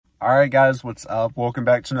All right, guys, what's up? Welcome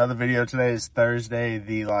back to another video. Today is Thursday,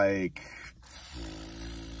 I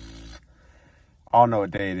don't know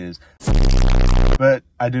what day it is, but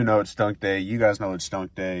I do know it's dunk day. You guys know it's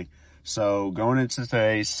dunk day. So going into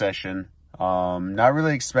today's session, not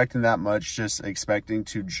really expecting that much, just expecting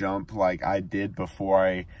to jump like I did before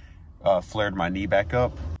I flared my knee back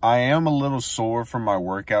up. I am a little sore from my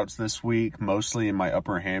workouts this week, mostly in my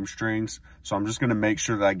upper hamstrings. So I'm just going to make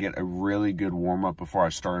sure that I get a really good warm up before I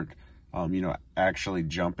start, actually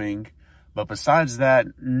jumping. But besides that,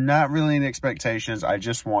 not really any expectations. I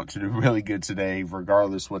just want to do really good today,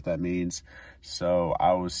 regardless what that means. So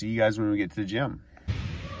I will see you guys when we get to the gym.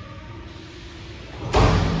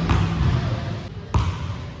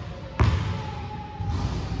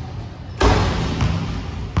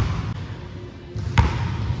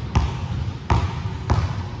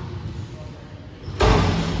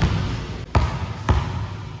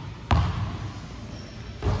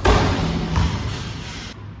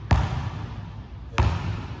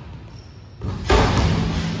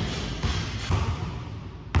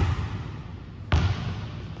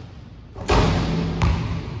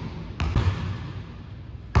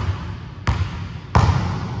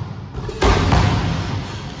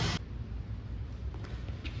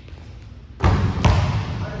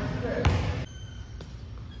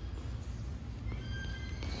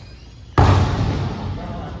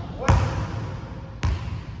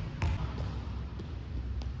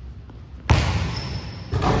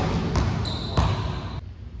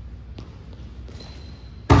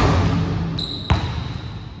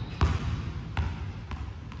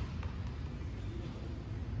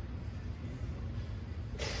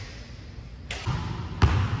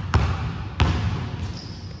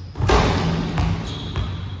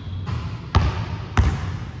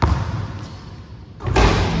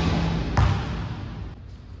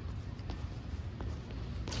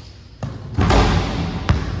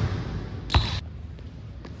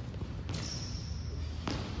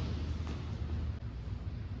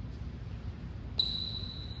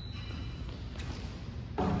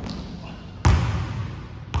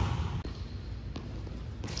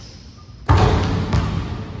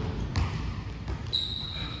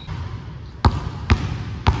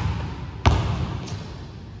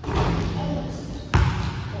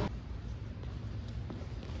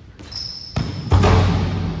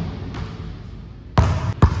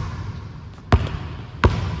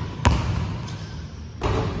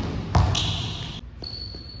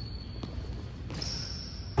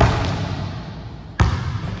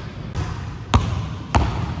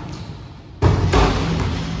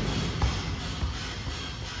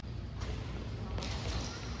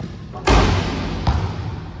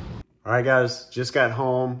 All right, guys, just got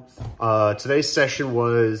home. Today's session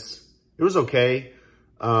was okay.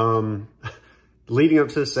 Leading up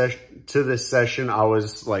to this session, I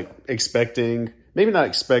was like expecting, maybe not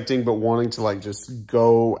expecting, but wanting to like just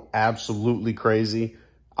go absolutely crazy.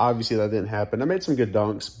 Obviously that didn't happen. I made some good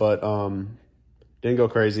dunks, but didn't go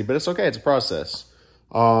crazy, but it's okay. It's a process.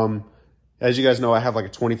 As you guys know, I have like a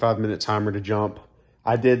 25-minute timer to jump.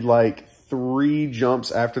 I did like 3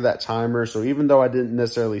 jumps after that timer. So even though I didn't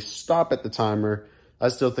necessarily stop at the timer, I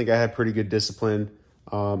still think I had pretty good discipline.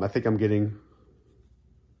 I think I'm getting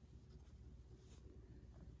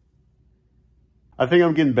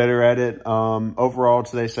better at it. Overall,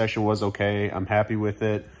 today's session was okay. I'm happy with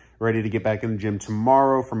it. Ready to get back in the gym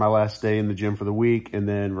tomorrow for my last day in the gym for the week, and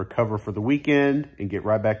then recover for the weekend and get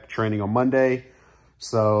right back to training on Monday.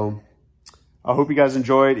 So I hope you guys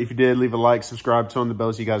enjoyed. If you did, leave a like, subscribe, turn on the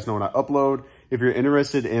bell so you guys know when I upload. If you're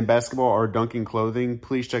interested in basketball or dunking clothing,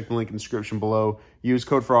 please check the link in the description below. Use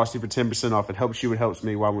code Frosty for 10% off. It helps you, it helps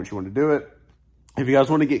me. Why wouldn't you want to do it? If you guys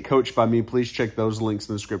want to get coached by me, please check those links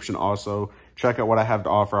in the description also. Check out what I have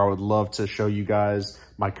to offer. I would love to show you guys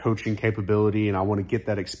my coaching capability, and I want to get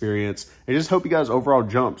that experience. I just hope you guys overall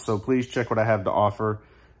jump, so please check what I have to offer.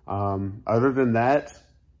 Other than that,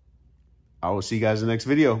 I will see you guys in the next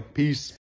video. Peace.